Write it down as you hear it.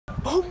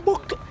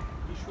Bumbuck.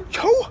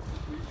 Yo!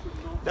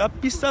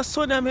 That piece of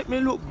sun that make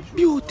me look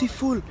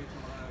beautiful.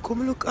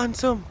 Come look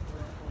handsome.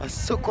 I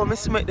so come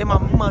see make them a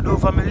mad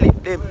over me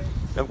lip them.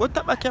 Now go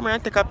tap my camera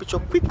and take a picture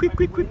quick.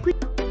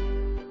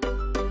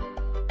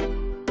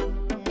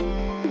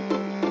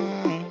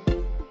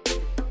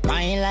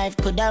 My life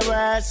could have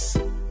worse.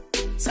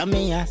 So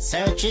me a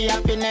search for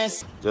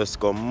happiness. Just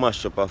go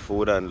mash up a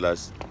food and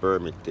last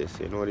permit test.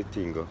 You know the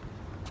thing go.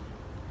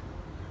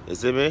 You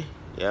see me?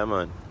 Yeah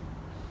man.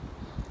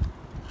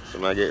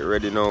 So I get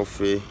ready now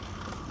for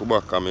go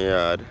back on my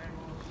yard.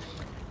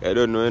 I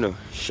don't know, you know,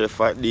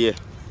 chef at day,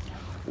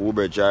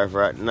 Uber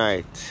driver at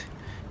night.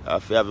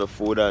 If you have a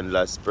food and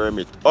last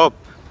permit up,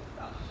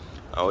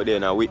 and we're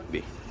there with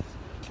me.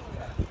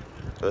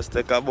 Just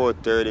take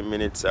about 30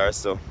 minutes or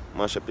so,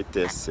 mash up the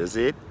test, you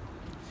see it?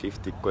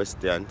 50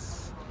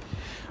 questions.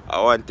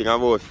 One thing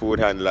about food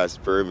handlers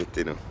permit,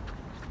 you know.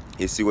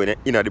 You see when you're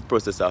in the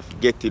process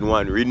of getting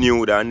one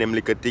renewed and them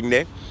little thing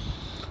there,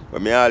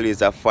 what me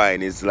always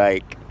find is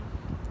like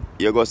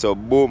you go so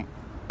boom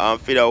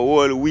and for the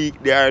whole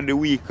week there and the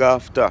week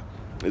after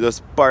you're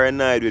just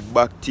paranoid with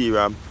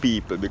bacteria and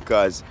people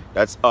because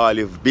that's all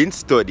you've been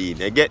studying,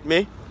 you get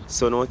me?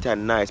 So now it's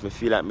nice, I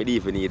feel like I don't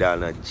even need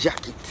all a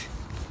jacket.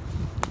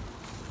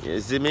 You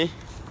see me?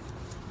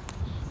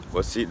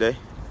 But see there?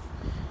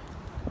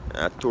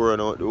 I tore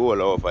out the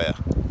whole over here.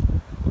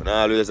 When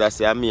I always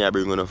say me I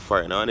bring on a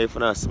fire. Now if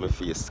I see my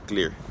face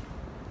clear.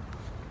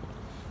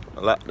 I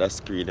lock that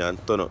screen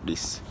and turn up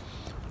this.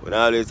 When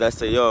I always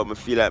say yo, I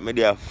feel like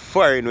I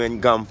foreign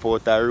when Gamp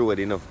out the road,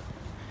 you know.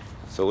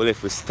 So we'll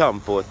have to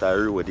stamp out the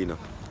road, you know.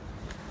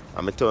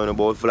 I'm talking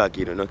about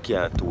vlogging, you know,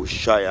 can't too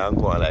shy and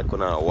go like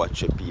when I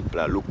watch people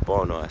and look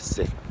upon and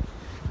say.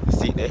 You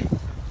see there?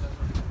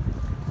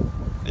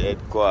 The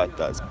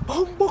headquarters.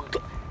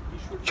 Bumbuck.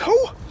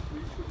 Yo!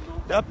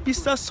 That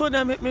piece of sun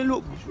that make me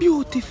look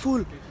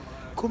beautiful.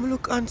 Come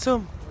look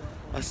handsome.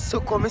 I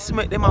so come see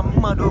make them a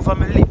mad over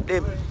me lip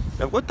them.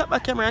 Now go tap my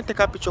camera and take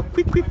a picture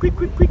quick.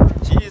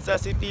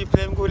 Jesus, the people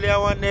them go there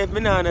one day. Me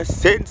not no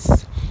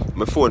sense.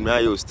 My phone I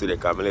used to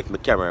because I left my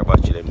camera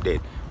battery them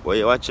dead. But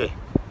you watch it.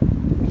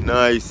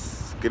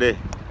 Nice. Good day.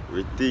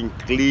 Everything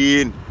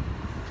clean.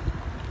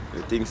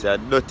 Everything's a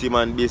dirty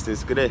man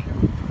business. Good day.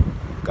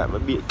 Got my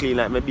beard clean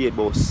like my beard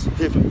boss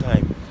every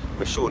time.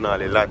 I showing all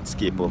the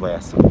landscape over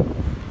here. So.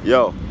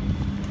 Yo,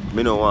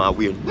 me don't want to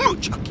wear no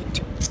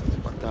jacket.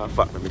 Matter of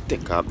fact, let me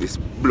take off this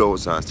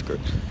blouse and skirt.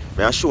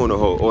 I show you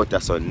how out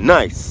that's so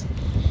nice.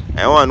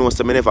 I want to know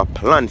so I never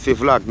plan for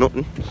vlog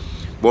nothing.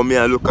 But me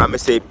I look at me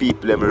say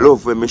people them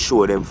love when me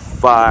show them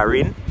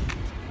foreign.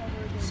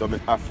 So me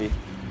have to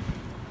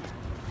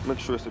make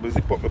sure so I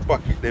zip up my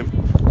pocket them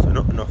so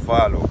nothing no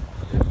fall out.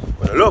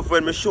 But I love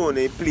when me show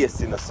them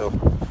place in so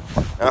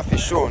I have to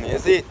show you,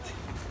 is it?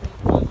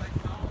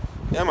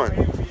 Yeah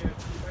man.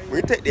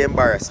 We take the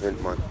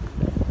embarrassment, man.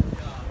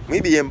 We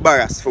be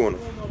embarrassed for now.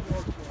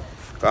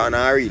 Because I'm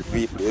not real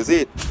people, is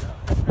it?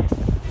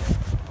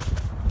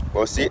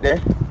 But see it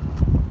there?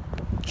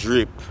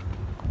 Drip.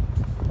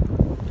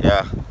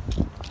 Yeah.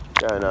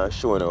 Yeah, now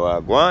showing you what I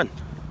go on.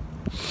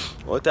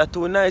 Oh, that's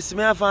too nice.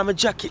 Me have on my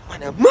jacket,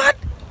 man. I'm mad.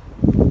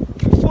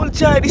 Full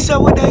joy this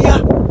weather, yeah.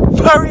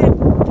 Foreign.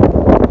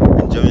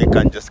 And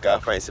Jamaican just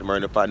can't find some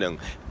money upon them.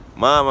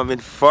 Mom, I'm in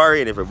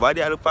foreign.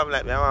 Everybody I look at me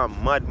like me, I'm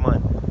a mad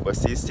man. But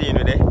see, seeing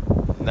you there?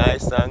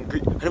 Nice and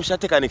green. I'm sure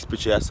take a next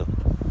picture also.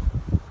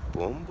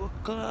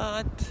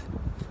 Bumbleclot.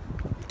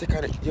 Take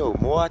a yo,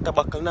 my water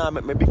buckle now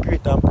make me be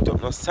great and put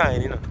up no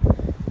sign, you know.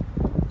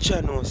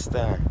 Channel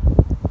star.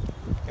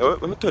 Yo,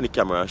 let me turn the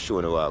camera and show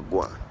you what I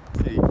go on.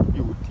 See,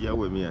 beauty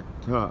away me and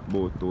talk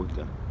about out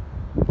there.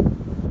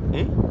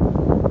 Eh?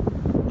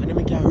 And then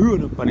I can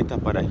run up on the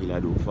top of the hill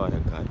and do Father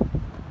God.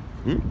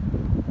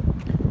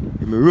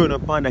 If I run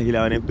up on the hill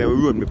and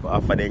then run me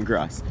off of the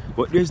grass.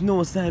 But there's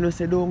no sign that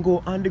say don't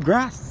go on the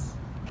grass.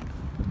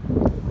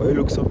 But it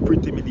looks so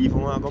pretty, me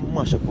even want to go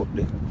mash up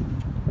there.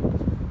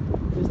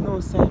 There's no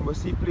sign, but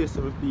see place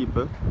of the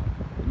people.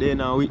 They're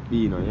now with me,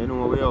 you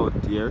know we're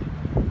out here.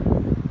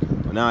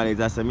 And nowadays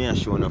that's me I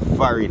show no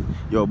foreign.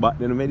 Yo, back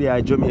then I there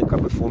in Jamaica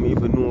before me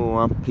even know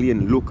one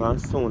plane look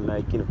and sound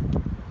like, you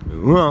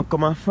know.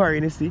 Come on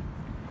foreign, you see.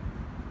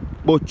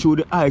 But through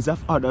the eyes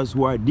of others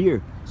who are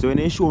there. So when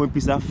they show me a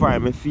piece of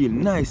foreign, I feel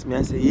nice.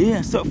 I say,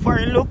 yeah, so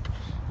foreign look.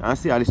 And I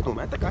see all this stuff.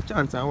 I take a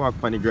chance and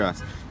walk on the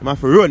grass. I have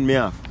to run me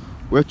off.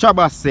 Where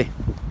Chabas say,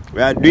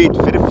 we are doing it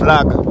for the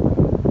flag.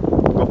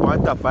 Go up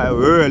on top of the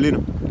world, you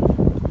know.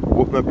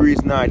 Hope my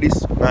breeze now,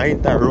 this now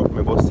interrupt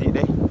me, but see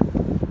there.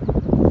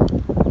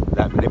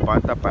 Like me up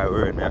on top of the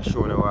world, I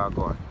show you where I'm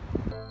going.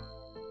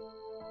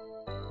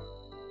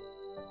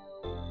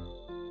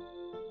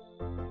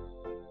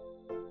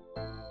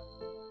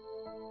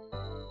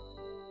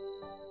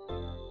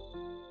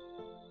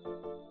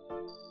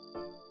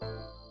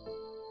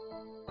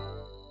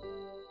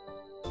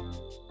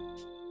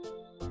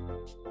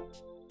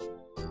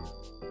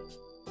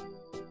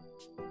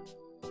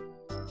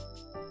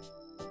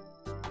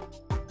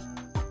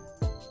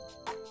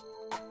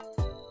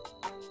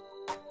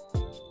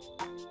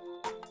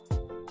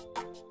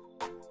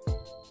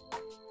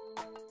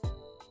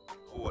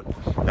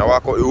 but I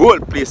walk out the whole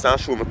place and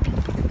show my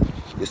people.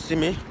 You see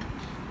me?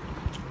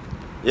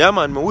 Yeah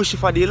man, I wish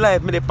if I did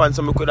live me depend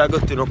so I could have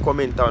got to no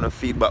comment or no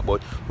feedback,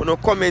 but you know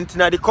comment in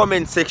the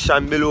comment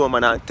section below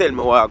man and tell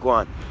me what I go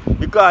on.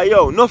 Because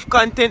yo, enough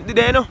content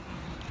today, you know.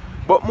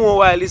 But more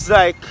while it's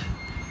like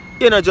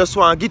you know just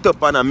want to get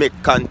up and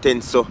make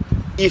content, so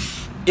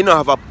if you know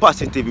have a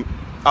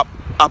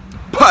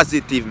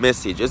positive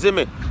message, you see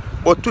me?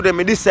 But today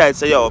I decide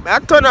say yo, I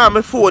turn on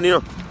my phone, you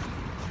know,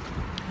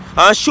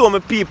 and show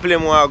me people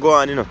them what go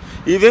on, you know.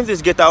 Even if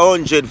this get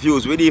 100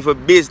 views with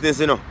even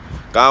business, you know.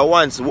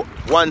 Cause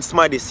once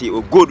somebody see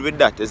we're good with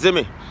that, you see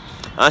me?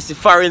 And see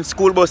foreign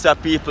school bus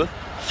people.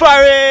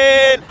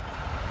 Foreign!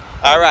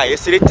 Alright, you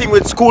see the thing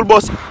with school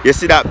bus, you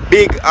see that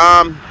big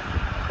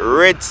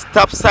red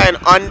stop sign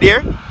on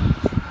there?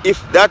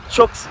 If that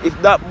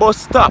bus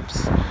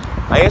stops,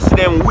 and you see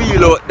them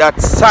wheel out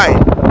that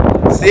sign,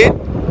 see?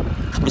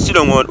 You see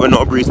them when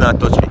no breeze not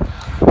touch me.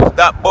 If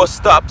that bus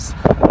stops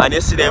and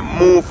you see them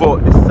move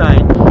out the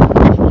sign,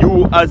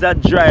 you as a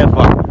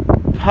driver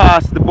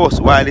pass the bus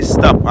while it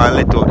stop and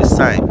let out the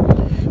sign,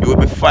 you will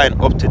be fined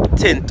up to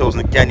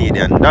 10,000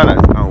 Canadian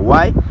dollars. And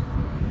why?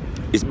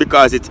 It's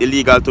because it's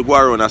illegal to go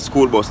around a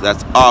school bus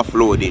that's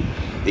offloading.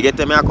 You get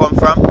where I come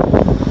from?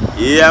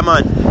 Yeah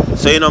man.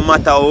 So it no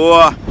matter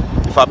what,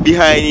 if I'm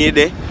behind you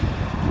there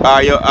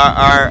or you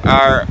are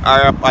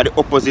at the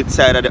opposite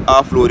side of the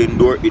offloading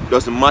door, it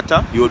doesn't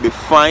matter. You will be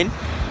fined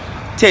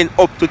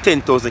up to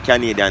 10,000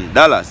 Canadian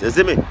dollars. You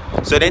see me?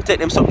 So then take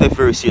them something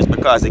very serious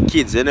because the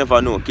kids, you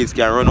never know, kids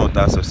can run out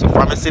and stuff. So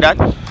from me see that,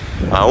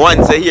 and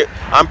once I hear,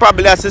 and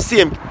probably that's the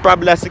same,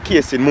 probably that's the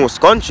case in most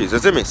countries, you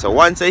see me? So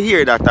once I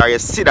hear that or you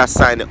see that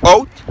sign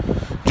out,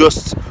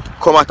 just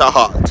come at a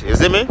halt, you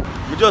see me?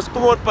 Me just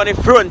come out on the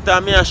front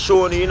and me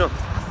show you, you know,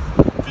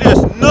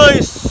 place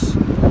nice,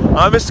 and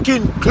my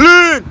skin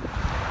clean.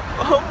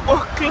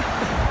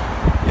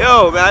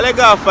 Yo, man, I let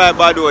go 5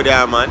 bad over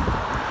there, man.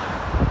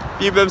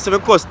 People say me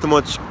cost too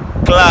much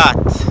cloth.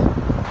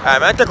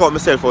 I take out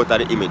myself out of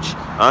the image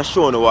and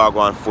show you what I go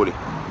on fully.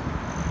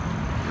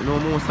 You know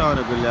most of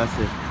the girl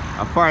say,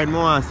 a foreign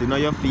more see, not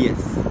your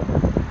face.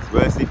 So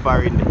I see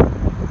foreign there.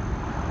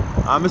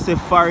 And I say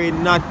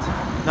foreign not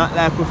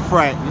like we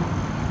frightened,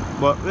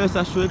 but we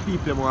just show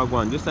people what I go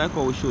on, just like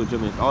how we show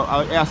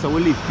Jamaica. So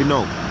we live for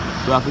now.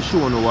 So I have to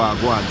show you what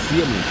I go on,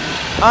 see me.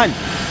 And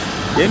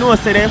you know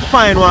say they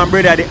find one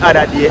brother the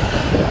other day,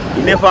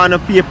 he never had no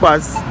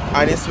papers,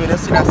 and it's when you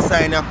see that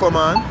sign that come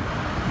on,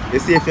 you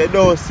see if you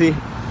don't see,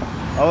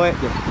 oh wait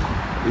there.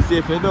 You see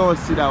if you don't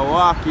see that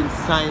walking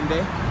sign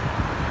there,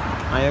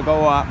 and you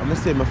go walk, I'm going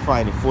to say I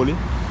find it fully.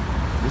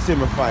 You see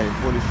me find it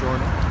fully shown.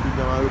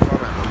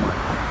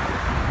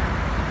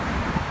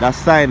 That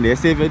sign there,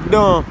 see if you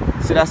don't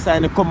see that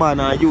sign that come on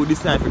and you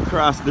decide to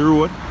cross the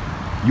road,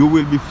 you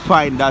will be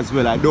fined as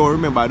well. I don't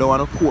remember, I don't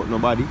want to quote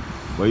nobody,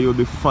 but you'll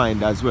be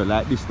fined as well,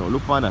 like this now.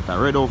 Look on that, I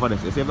read over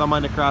this. You see if that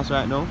man the cross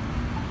right now,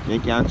 you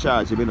can't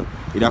charge him, you know.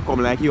 It'll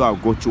come like you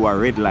have go through a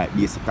red light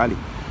basically.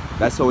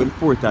 That's how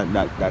important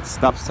that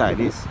stop sign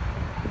is.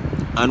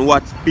 And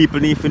what people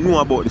need to know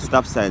about the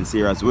stop signs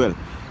here as well.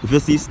 If you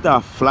see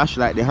star flash,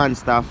 like the hand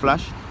star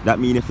flash, that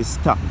means if it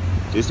stop.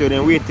 So you see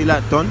then wait till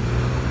that done.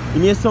 It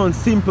may sound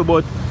simple,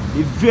 but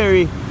it's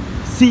very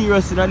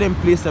serious in them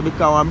places because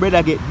one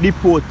brother get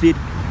deported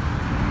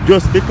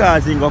just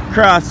because he got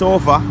cross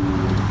over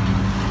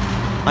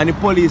and the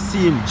police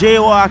see him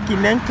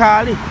jaywalking then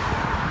call it.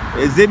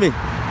 You see me?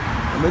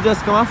 I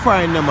just come and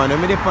find them, man.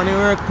 I dey on the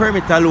work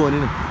permit alone, you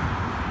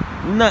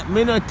know.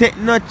 Me not take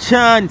no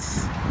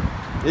chance.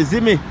 You see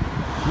me?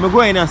 I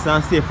go in and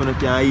stand safe and you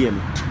can't hear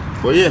me.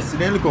 But yes,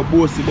 then look at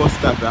bossy bus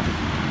starter.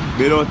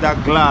 Without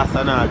that glass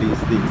and all these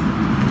things.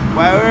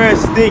 My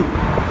worst thing,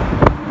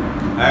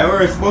 I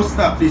worst bus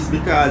stop this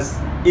because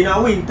in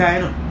a winter, you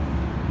know,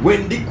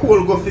 when the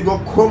cold go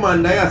come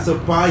and I have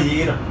supply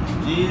you know.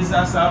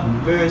 Jesus have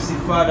mercy,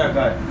 Father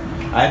God.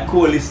 I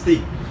call this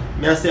thing.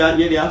 I say, yeah,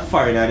 they are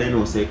foreigner, they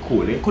know say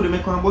cold. They couldn't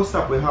make one bus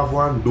stop, we have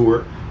one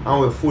door and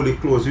we're fully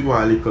closed with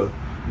one little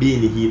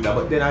beanie heater.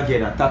 But then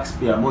again, a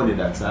taxpayer money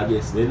that, so I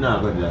guess they're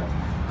not going to do that.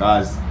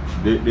 Because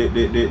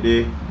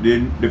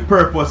the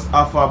purpose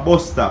of a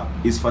bus stop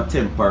is for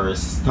temporary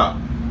stop.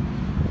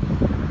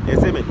 You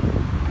see me?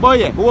 But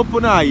yeah,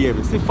 open our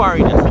here, see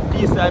foreigners, see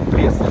peace and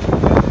place.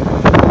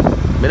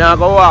 I'm not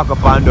going to walk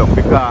up and down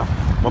because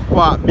I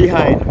park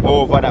behind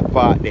over that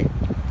part there.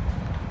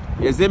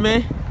 You see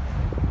me?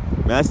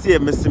 I see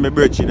my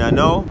birch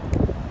now.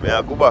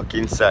 I go back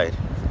inside.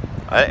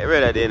 I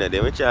read at the end of the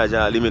day, I charge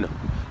all them.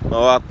 I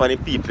walk on the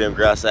people in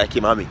grass like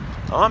him and me.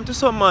 I'm to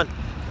some man.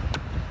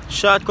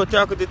 Shortcut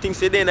talk to the things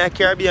say then I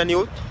Caribbean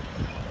youth.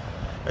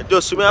 I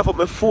just me have up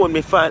my phone,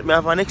 me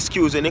have an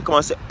excuse and they come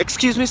and say,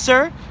 "Excuse me,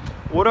 sir,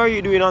 what are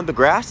you doing on the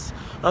grass?"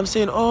 I'm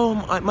saying, "Oh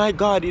my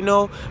God, you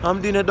know,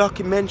 I'm doing a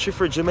documentary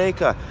for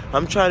Jamaica.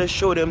 I'm trying to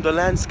show them the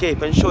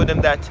landscape and show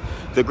them that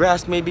the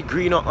grass may be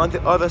greener on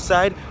the other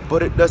side,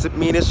 but it doesn't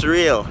mean it's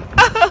real."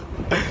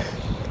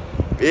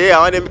 Yeah,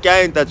 I want them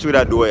can enter through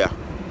that door. Yeah.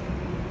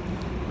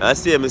 I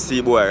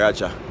see boy,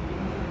 Raja.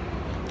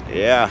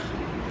 Yeah.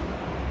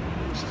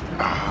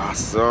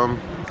 Awesome.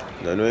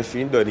 Don't know if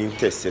you done in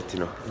test yet,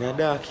 you know. In a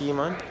dark key,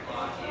 man.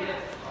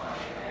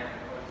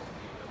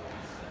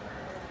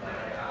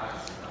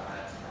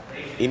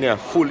 In a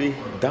fully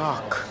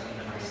dark.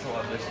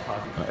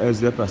 How's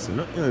the person?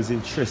 Nothing else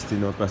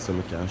interesting no person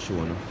I can show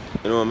you.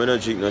 You know, I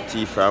don't drink no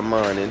tea for a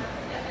morning.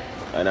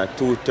 And at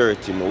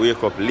 2:30 I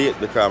wake up late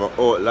because I'm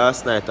out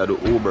last night at the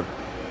Uber.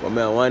 But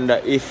I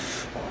wonder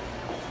if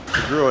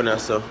grown up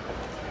so.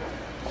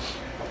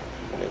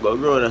 But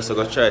grown up so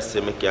go try to see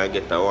if I can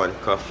get a one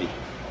coffee.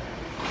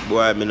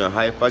 Boy, I'm not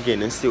hype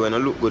again and see when I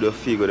look good, you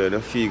feel good, and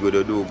you feel good,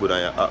 you do good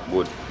and you act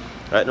good.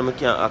 Right now I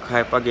can't act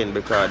hype again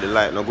because the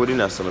light not good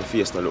enough so my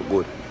face not look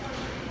good.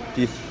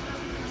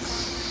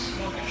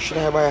 Should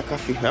I buy a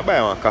coffee? I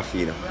buy one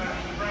coffee now.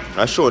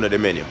 I'll show you the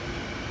menu.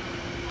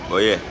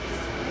 But yeah,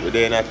 we're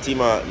there in Tim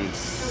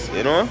Hortons,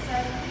 you know?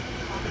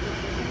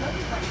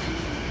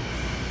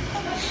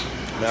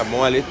 I have my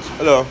wallet.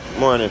 Hello,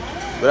 morning.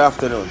 Good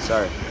afternoon,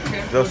 sorry.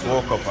 Just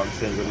woke up, I'm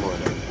saying good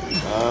morning.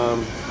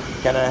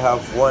 Can I have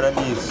one of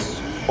these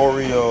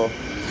Oreo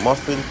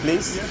muffin,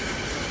 please?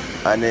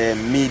 And a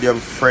medium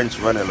French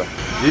vanilla.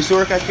 You used to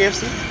work at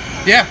KFC?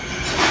 Yeah.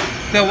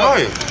 The what?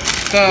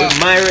 With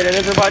Myron and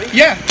everybody?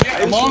 Yeah.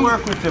 I used to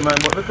work with him, man,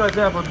 but because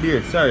I have a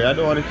beard, sorry, I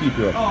don't want to keep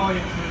you up. Oh,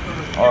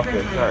 yeah.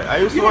 Okay, sorry. I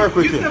used to work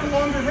with him. You have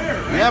longer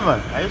hair, right? Yeah, man.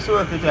 I used to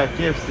work with you at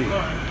KFC.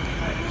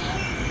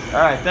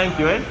 Alright, thank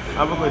you, eh?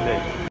 Have a good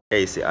day.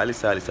 Hey, see,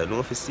 Alice, I don't know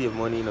if you save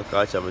money in the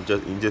culture, but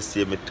you just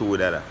save me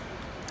 $2.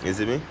 You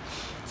see me?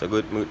 So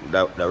good,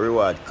 the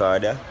reward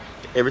card there.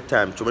 Every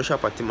time, I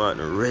shop at Tim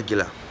Hortons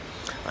regular.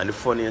 And the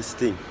funniest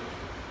thing,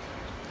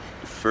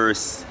 the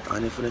first,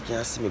 and if you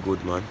can't see me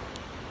good, man,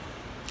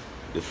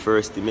 the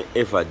first thing I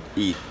ever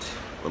eat,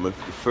 the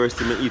first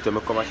thing I eat when I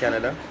come to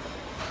Canada,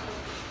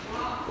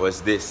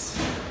 was this.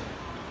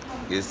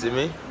 You see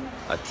me?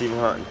 A Tim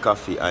Hortons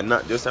coffee, and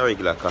not just a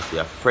regular coffee,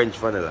 a French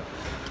vanilla.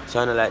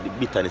 So I don't like the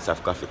bitterness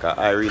of coffee, because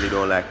I really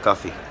don't like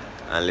coffee,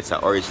 unless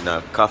it's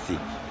original coffee.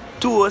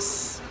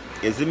 Toast,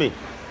 you see me?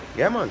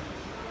 Yeah, man.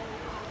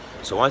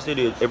 So once you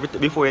do it,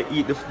 before you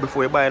eat,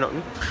 before you buy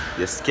nothing,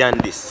 you scan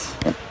this.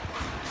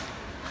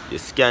 You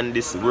scan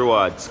this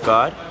rewards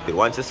card.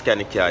 Once you scan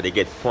the card, you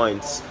get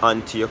points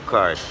onto your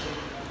card.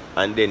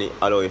 And then it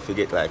allows you to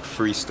get like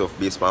free stuff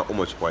based on how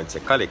much points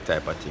you collect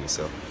type of thing.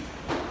 So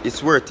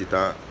it's worth it.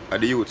 Huh?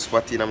 And the youth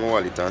spot in my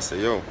wallet and say,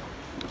 yo,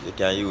 you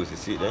can use it,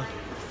 see there?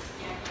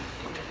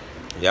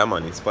 Yeah,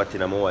 man, it's spot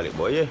in my wallet.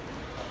 But yeah,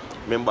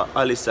 remember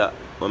Alyssa,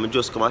 when I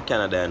just come to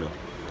Canada, you know,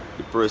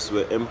 the person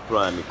who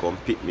employ me come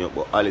pick me up,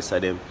 but Alyssa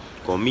them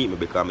come meet me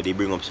because they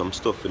bring up some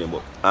stuff for them.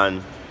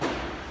 And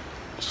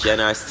she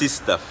and her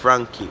sister,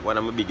 Frankie, one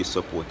of my biggest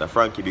supporters.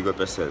 Frankie, big up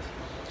yourself.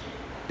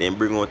 Then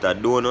bring out a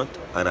donut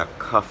and a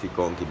coffee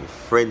come give me.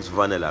 French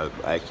vanilla,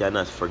 I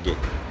cannot forget.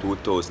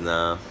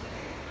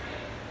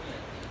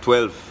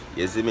 2012,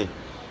 you see me?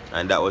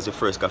 And that was the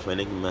first coffee.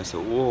 And I said,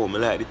 whoa, I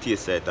like the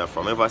taste of it. And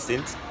from ever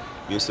since,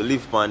 I used to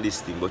live on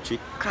this thing, but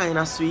it's kind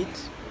of sweet.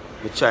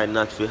 I try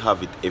not to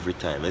have it every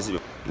time, you see me?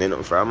 Then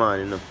nothing for a man,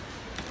 you know.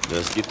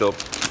 Just get up,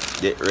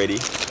 get ready,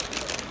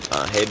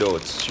 and head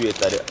out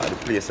straight at the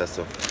place or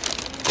so.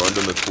 Go and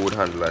do my food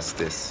handler's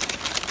test.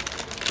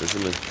 You see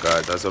me?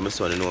 Because that's what my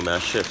son, you know, I'm a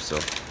chef, so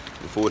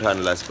the food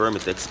handler's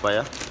permit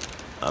expire.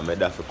 And I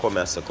have to come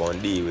here so I can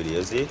deal with it,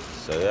 you see?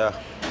 So yeah.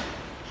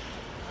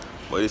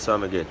 But this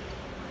one I get.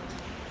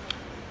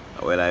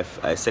 Well,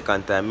 I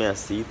second time I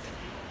see it.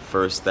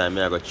 First time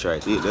I got try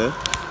it. See it there?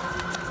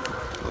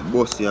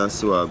 Bossy and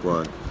see what I go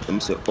on. Them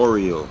say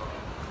Oreo.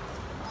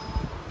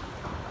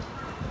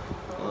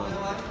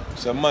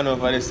 So man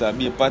over there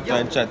be a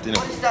pattern chatting.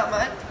 What is that,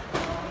 man?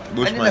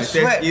 Bushman, it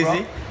takes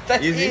easy?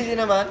 That's easy,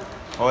 no, man.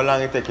 How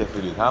long it take you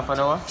to do it? Half an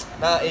hour?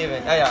 Not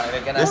even. Oh, yeah, I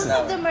reckon Most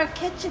of them are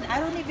kitchen. I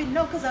don't even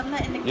know because I'm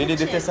not in the kitchen. You did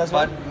the test as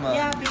well?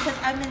 Yeah, because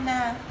I'm in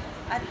the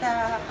at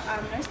the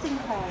nursing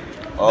home.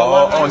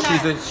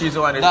 She's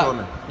the one that told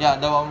me. Yeah,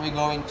 the one we're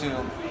going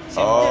to.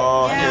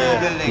 Oh,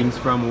 Yeah. okay. Things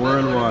from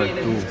World War II.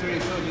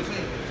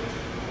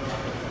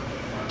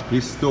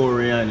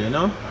 Historian, you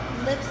know?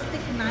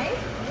 Lipstick knife?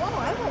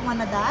 Whoa, I want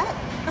one of that.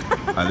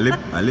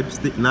 a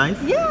lipstick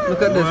knife? Yeah.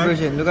 Look at this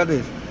version. Look at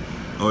this.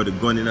 Oh, the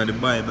gun in the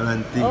Bible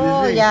and things.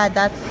 Oh yeah,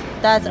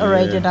 that's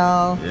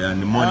original. Yeah,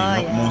 and the money.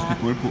 Oh, yeah. Most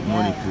people will put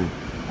money too.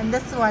 And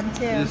this one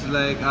too. It's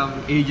like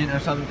agent or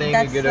something.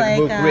 That's you get a like,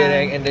 book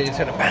reading and then you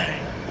sort of bang.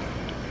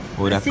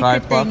 Oh, the secret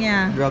card thing, pack?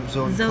 yeah. Grab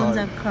zones Zones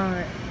card. of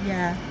card.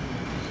 Yeah.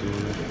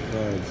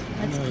 Cards.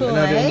 That's cool,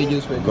 Another right?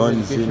 images for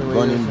Guns in, communication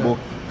gun in radio, book.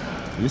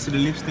 You see the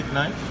lipstick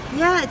knife?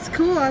 Yeah, it's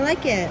cool. I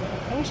like it.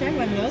 I wish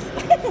everyone was.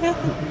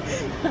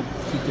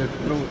 Slit your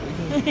throat.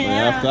 You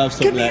have to have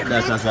something like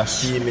that as a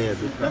female.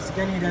 That's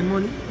Canadian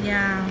money.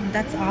 Yeah,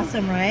 that's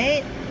awesome,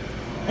 right?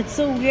 It's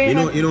so weird. You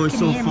know, how it's so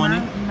Canadian funny.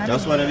 money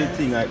That's one of the is.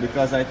 things, like,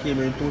 because I came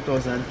here in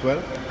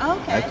 2012. Oh,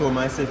 okay. I told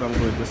myself I'm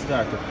going to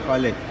start to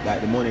collect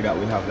like the money that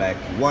we have, like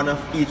one of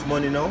each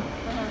money now,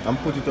 and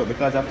put it up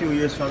because a few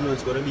years from now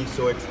it's going to be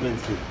so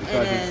expensive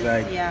because It it's is,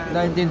 like yeah.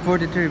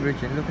 1943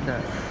 version. Look at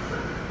that.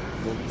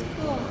 It's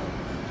cool.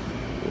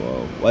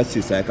 wow, what's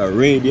this, like a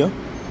radio?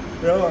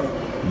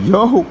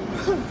 Yo!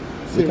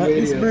 Look at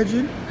this,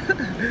 Virgin.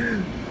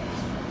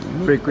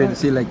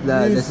 Frequency like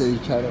that. That's a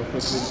channel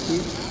frequency.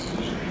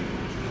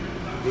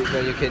 This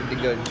one you can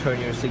dig and turn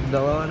your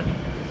signal on.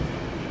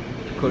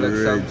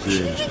 Collect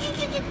some.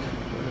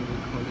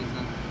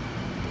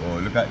 Oh,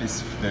 look at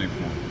this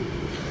telephone.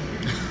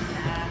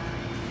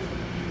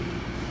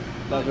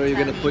 That's where you're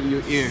gonna put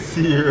your ear.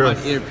 Serious.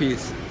 One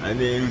earpiece. And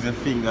then use a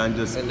finger and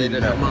just And spin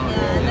then that. the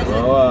mouth.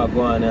 Oh,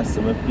 go on and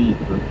see my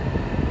people.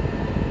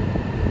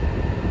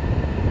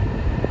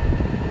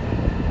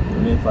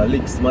 And if I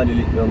lick smaddy,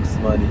 lick down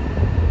smaddy.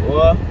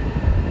 Oh,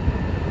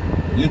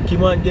 licky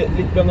man get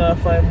lick down and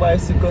find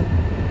bicycle.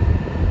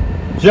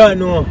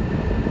 Jano.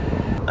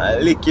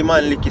 And licky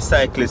man, licky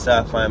cyclist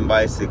and find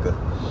bicycle.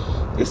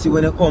 You see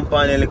when you come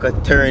on a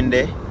little turn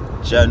there,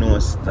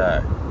 Jano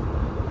star.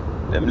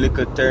 Them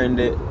little turn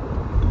there,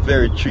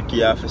 very tricky.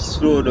 You have to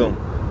slow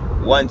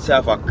down. Once you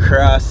have a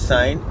cross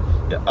sign,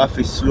 you have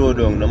to slow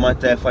down, no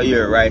matter if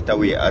you're right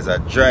away as a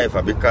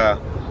driver, because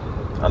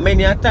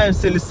many a times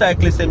still the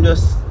cyclists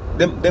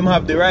them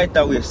have the right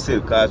away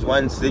still, because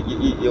once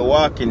your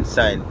walking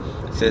sign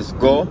says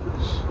go,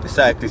 the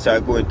cyclists are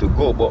going to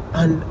go. But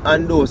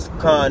on those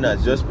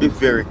corners, just be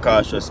very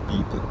cautious,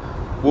 people.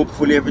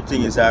 Hopefully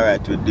everything is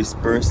alright with this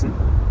person.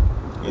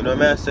 You know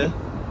what I say?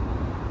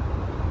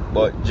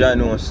 But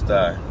Jano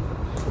star.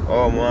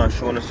 Oh man,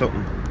 show you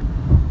something.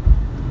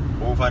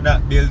 Over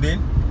that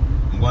building,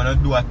 I'm gonna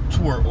do a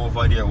tour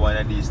over there one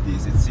of these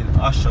days. It's in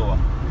Oshawa,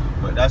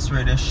 but that's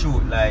where they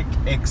shoot like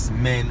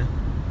X-Men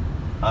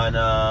and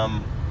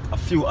a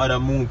few other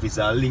movies.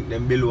 I'll link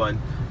them below and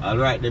I'll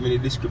write them in the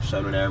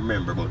description when I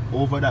remember. But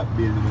over that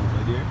building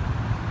over there,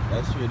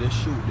 that's where they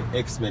shoot the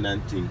X-Men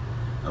and thing.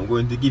 I'm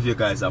going to give you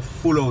guys a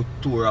full out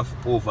tour of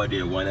over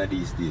there one of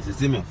these days. You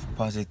see me?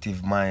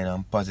 Positive mind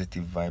and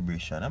positive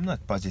vibration. I'm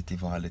not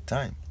positive all the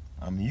time.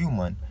 I'm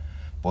human.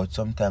 But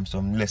sometimes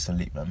some lesson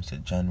late, I'm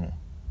saying, Jano,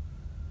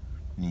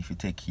 you need to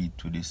take heed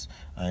to this.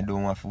 And I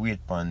don't want to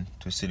wait pan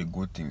to see the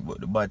good things, but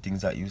the bad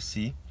things that you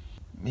see,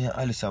 me and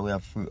Alice, we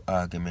have few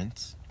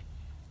arguments.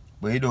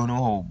 But you don't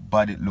know how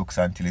bad it looks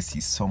until you see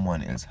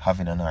someone else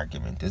having an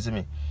argument, you see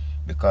me?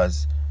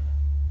 Because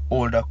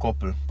older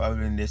couple,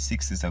 probably in their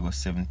 60s or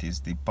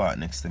 70s, they parked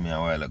next to me a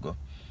while ago.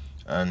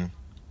 And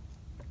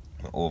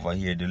over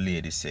here the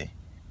lady say,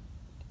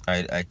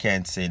 I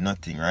can't say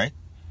nothing, right?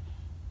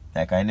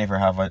 Like I never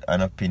have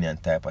an opinion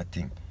type of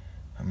thing.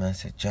 And man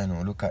said,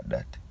 Jano, look at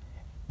that.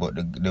 But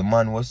the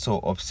man was so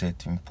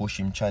upset, him push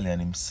him Charlie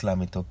and him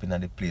slam it up in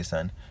the place,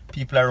 and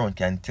people around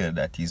can tell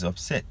that he's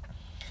upset.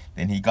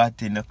 Then he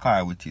got in the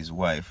car with his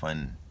wife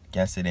and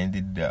can say they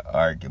did the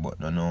argue, but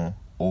no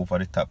over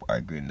the top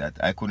arguing that.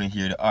 I couldn't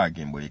hear the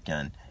arguing, but you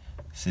can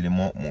see the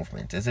mouth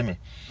movement, you see me?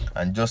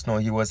 And just now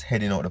he was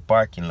heading out the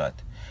parking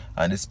lot,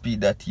 and the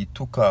speed that he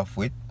took off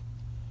with,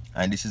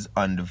 and this is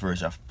on the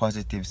verge of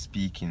positive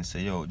speaking. So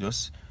yo,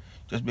 just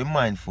be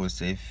mindful.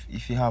 Say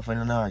if you have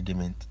an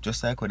argument,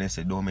 just like when they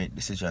say don't make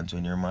decisions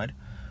when you're mad,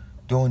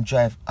 don't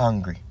drive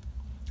angry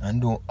and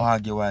don't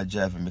argue while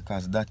driving,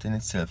 because that in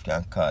itself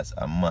can cause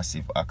a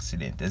massive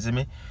accident, you see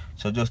me?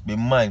 So just be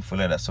mindful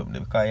of that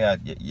something, because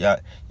you're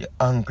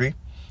angry,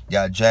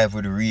 you drive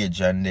with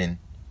rage, and then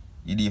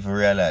you don't even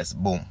realize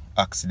boom,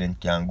 accident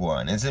can go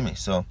on, you see me?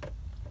 So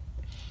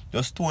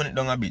just tone it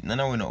down a bit. None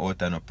of we know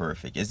out and no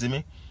perfect, you see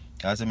me?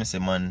 As I say,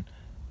 man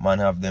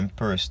have them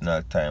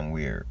personal time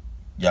where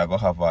you go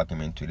have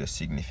argument with a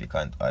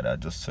significant other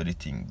just so the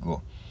thing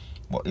go.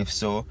 But if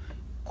so,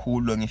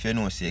 cool down if you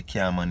know say you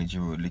can't manage the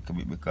road a little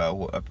bit,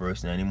 because a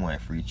person anymore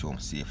if reach home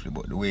safely.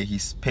 But the way he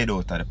sped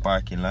out of the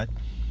parking lot,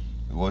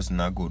 it wasn't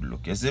a good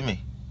look. You see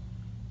me?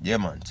 Yeah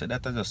man, so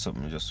that's just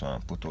something I just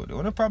want to put out there.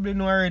 You don't probably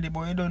know already,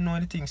 but you don't know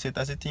anything. So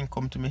as the thing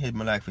come to me head,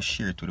 my life is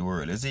share to the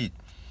world, you see it?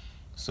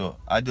 So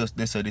I just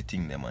this is the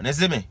thing there, man. You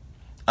see me?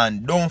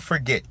 And don't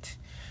forget,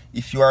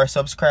 if you are a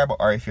subscriber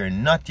or if you're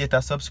not yet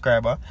a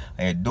subscriber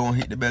and you don't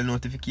hit the bell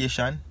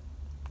notification,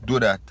 do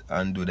that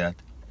and do that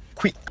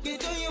quick. You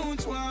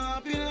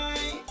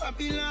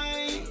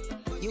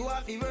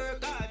have to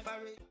work